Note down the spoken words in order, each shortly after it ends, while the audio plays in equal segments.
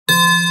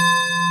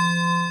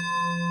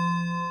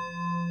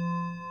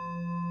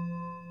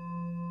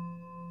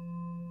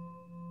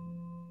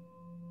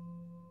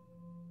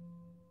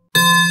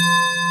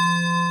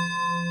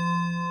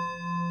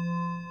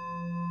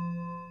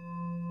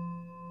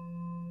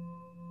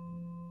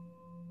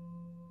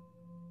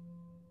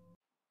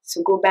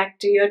So go back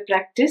to your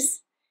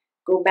practice.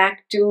 Go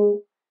back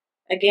to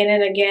again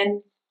and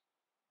again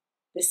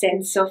the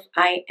sense of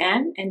I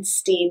am and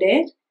stay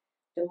there.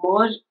 The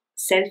more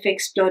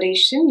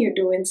self-exploration you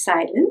do in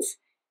silence,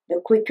 the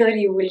quicker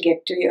you will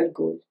get to your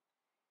goal.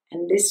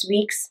 And this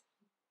week's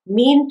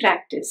main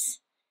practice,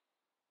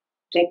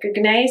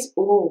 recognize,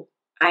 oh,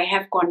 I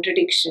have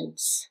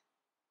contradictions.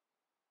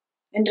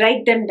 And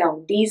write them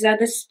down. These are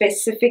the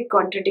specific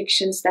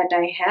contradictions that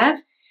I have.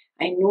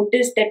 I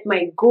notice that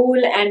my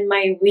goal and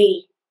my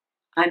way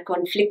are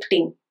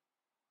conflicting.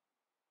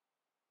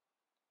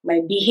 My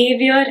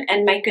behavior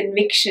and my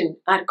conviction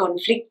are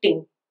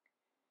conflicting.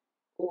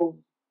 Oh,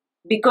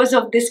 because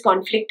of this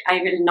conflict,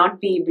 I will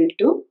not be able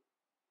to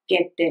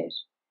get there.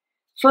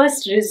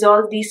 First,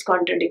 resolve these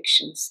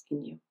contradictions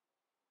in you.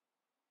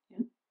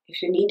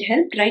 If you need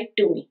help, write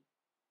to me,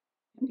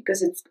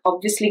 because it's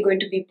obviously going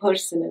to be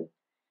personal.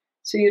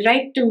 So you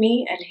write to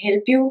me, I'll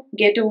help you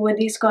get over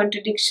these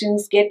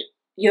contradictions, get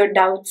your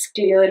doubts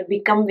clear,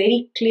 become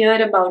very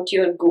clear about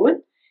your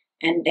goal,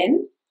 and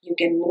then you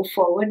can move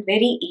forward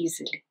very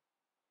easily.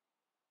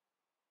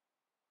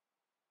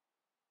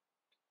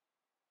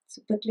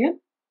 Super clear?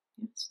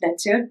 So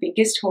that's your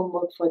biggest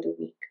homework for the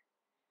week.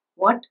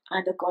 What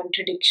are the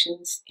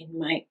contradictions in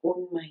my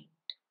own mind?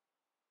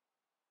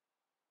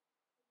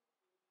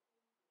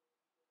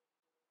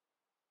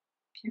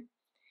 Okay.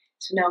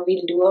 So now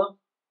we'll do a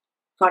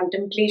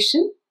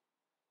contemplation.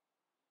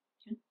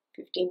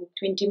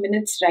 15-20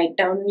 minutes, write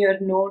down your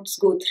notes,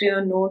 go through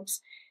your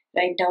notes,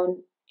 write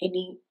down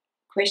any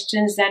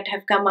questions that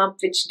have come up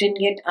which didn't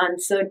get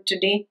answered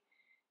today.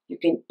 You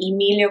can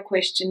email your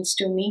questions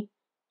to me.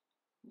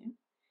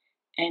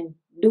 And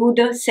do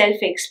the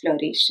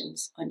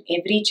self-explorations on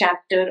every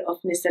chapter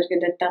of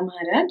Nisargadatta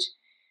Maharaj.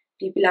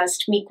 People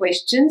asked me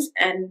questions,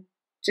 and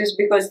just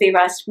because they've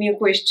asked me a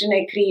question,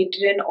 I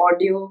created an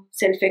audio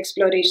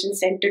self-exploration,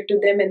 sent it to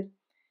them, and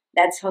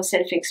that's how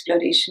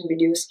self-exploration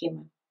videos came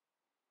up.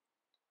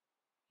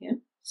 Yeah.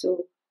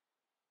 So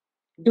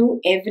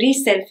do every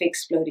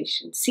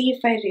self-exploration. See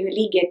if I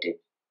really get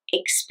it.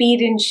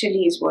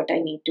 Experientially is what I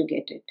need to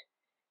get it,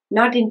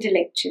 not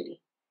intellectually.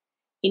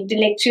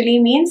 Intellectually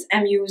means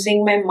I'm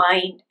using my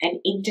mind and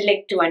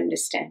intellect to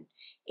understand.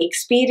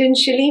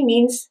 Experientially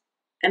means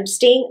I'm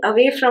staying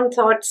away from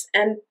thoughts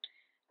and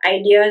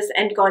ideas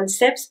and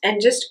concepts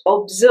and just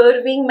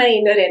observing my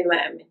inner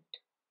environment.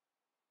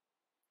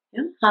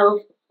 Yeah? How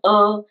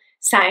a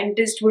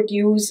scientist would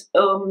use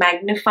a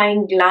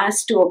magnifying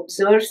glass to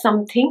observe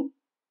something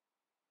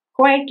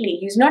quietly.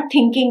 He's not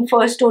thinking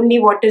first only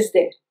what is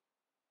there.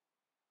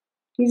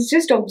 He's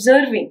just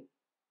observing.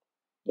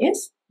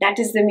 Yes? That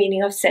is the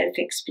meaning of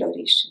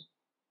self-exploration.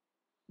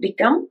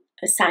 Become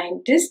a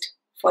scientist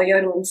for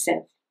your own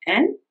self.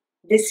 And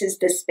this is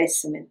the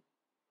specimen.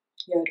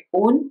 Your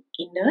own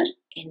inner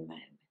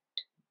environment.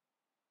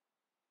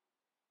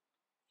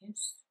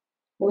 Yes.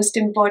 Most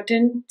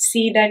important,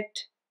 see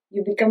that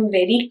you become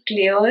very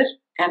clear.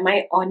 Am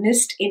I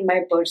honest in my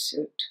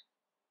pursuit?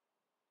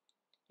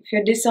 If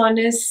you're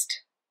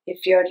dishonest,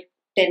 if your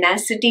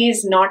tenacity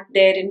is not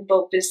there in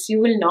purpose,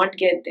 you will not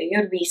get there.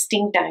 You're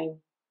wasting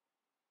time.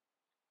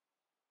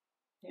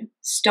 Yeah.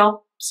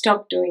 Stop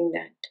doing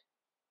that.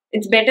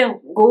 It's better,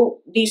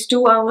 go these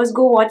 2 hours,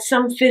 go watch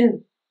some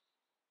film.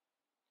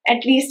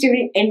 At least you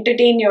will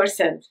entertain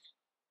yourself.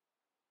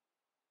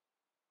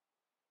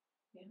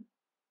 Yeah.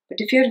 But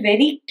if you're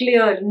very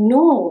clear,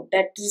 no,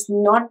 that is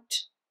not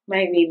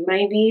my way.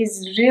 My way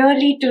is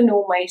really to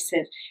know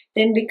myself.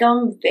 Then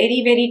become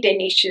very, very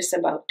tenacious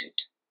about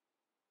it.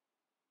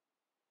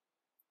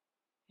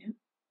 Yeah.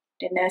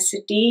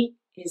 Tenacity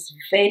is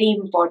very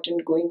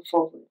important going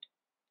forward.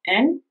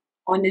 And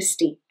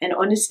honesty. And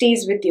honesty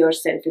is with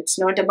yourself. It's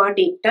not about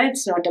ekta,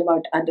 it's not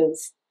about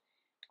others.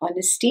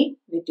 Honesty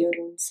with your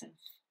own self.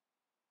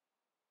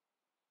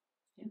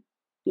 Yeah.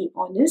 Be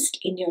honest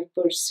in your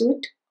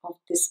pursuit of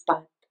this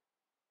path.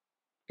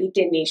 Be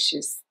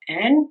tenacious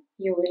and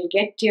you will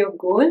get your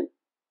goal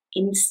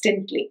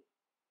instantly.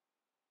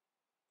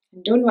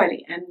 And don't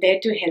worry, I'm there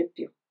to help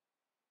you.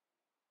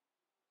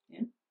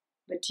 Yeah.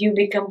 But you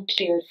become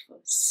clear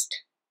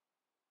first.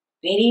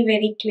 Very,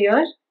 very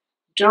clear.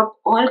 Drop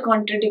all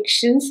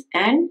contradictions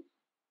and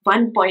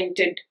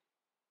one-pointed.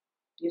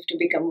 You have to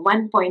become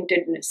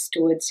one-pointedness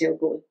towards your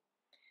goal.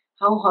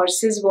 How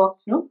horses walk,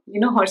 no? You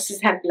know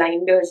horses have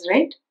blinders,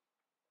 right?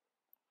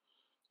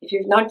 If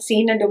you've not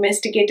seen a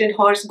domesticated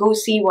horse, go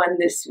see one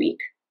this week.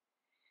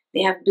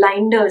 They have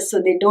blinders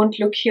so they don't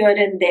look here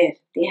and there.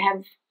 They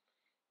have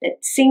that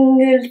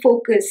single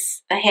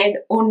focus ahead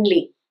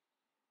only.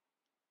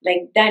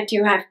 Like that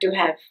you have to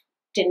have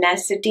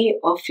tenacity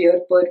of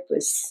your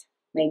purpose.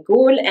 My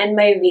goal and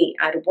my way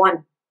are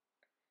one.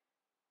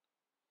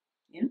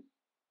 Yeah.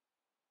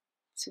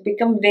 So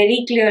become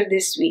very clear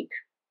this week.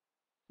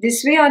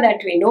 This way or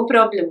that way, no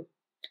problem.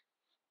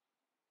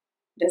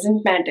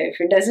 Doesn't matter. If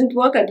it doesn't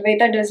work,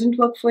 Advaita doesn't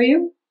work for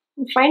you,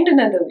 find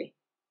another way.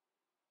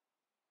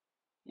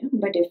 Yeah.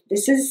 But if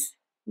this is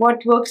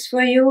what works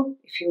for you,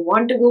 if you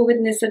want to go with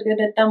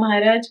Nisargadatta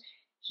Maharaj,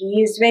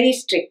 he is very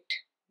strict.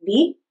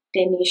 Be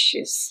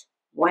tenacious,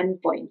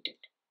 one-pointed.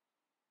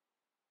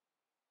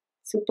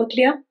 Super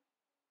clear?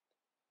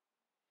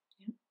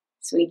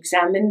 So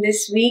examine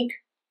this week,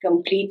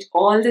 complete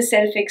all the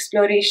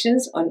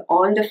self-explorations on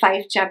all the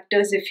 5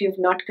 chapters if you've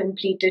not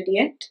completed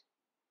yet.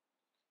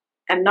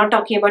 I'm not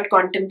talking about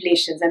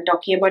contemplations, I'm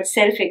talking about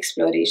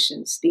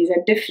self-explorations. These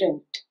are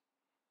different.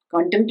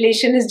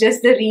 Contemplation is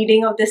just the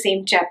reading of the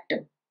same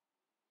chapter.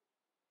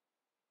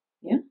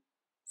 Yeah?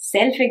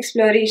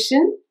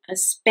 Self-exploration are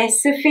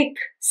specific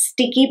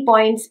sticky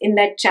points in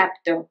that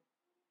chapter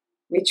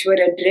which were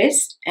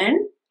addressed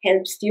and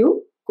helps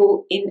you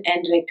go in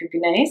and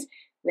recognize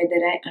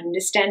whether I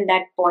understand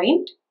that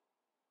point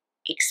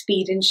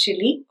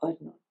experientially or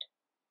not.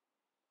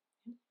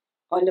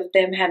 All of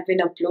them have been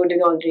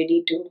uploaded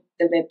already to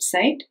the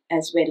website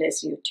as well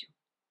as YouTube.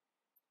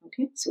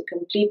 Okay, so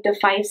complete the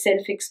 5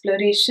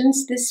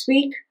 self-explorations this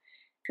week.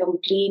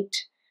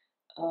 Complete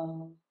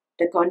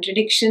the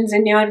contradictions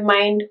in your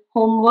mind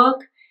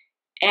homework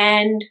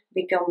and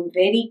become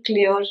very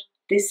clear,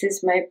 this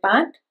is my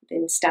path.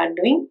 Then start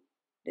doing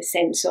the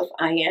sense of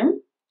I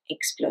am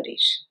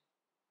exploration.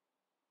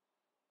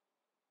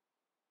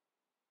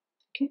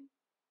 Okay.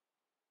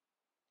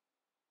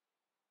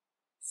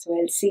 So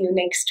I'll see you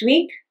next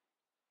week.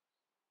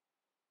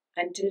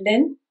 Until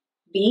then,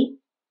 be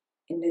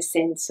in the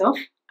sense of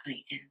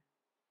I am.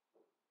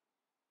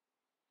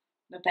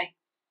 Bye-bye.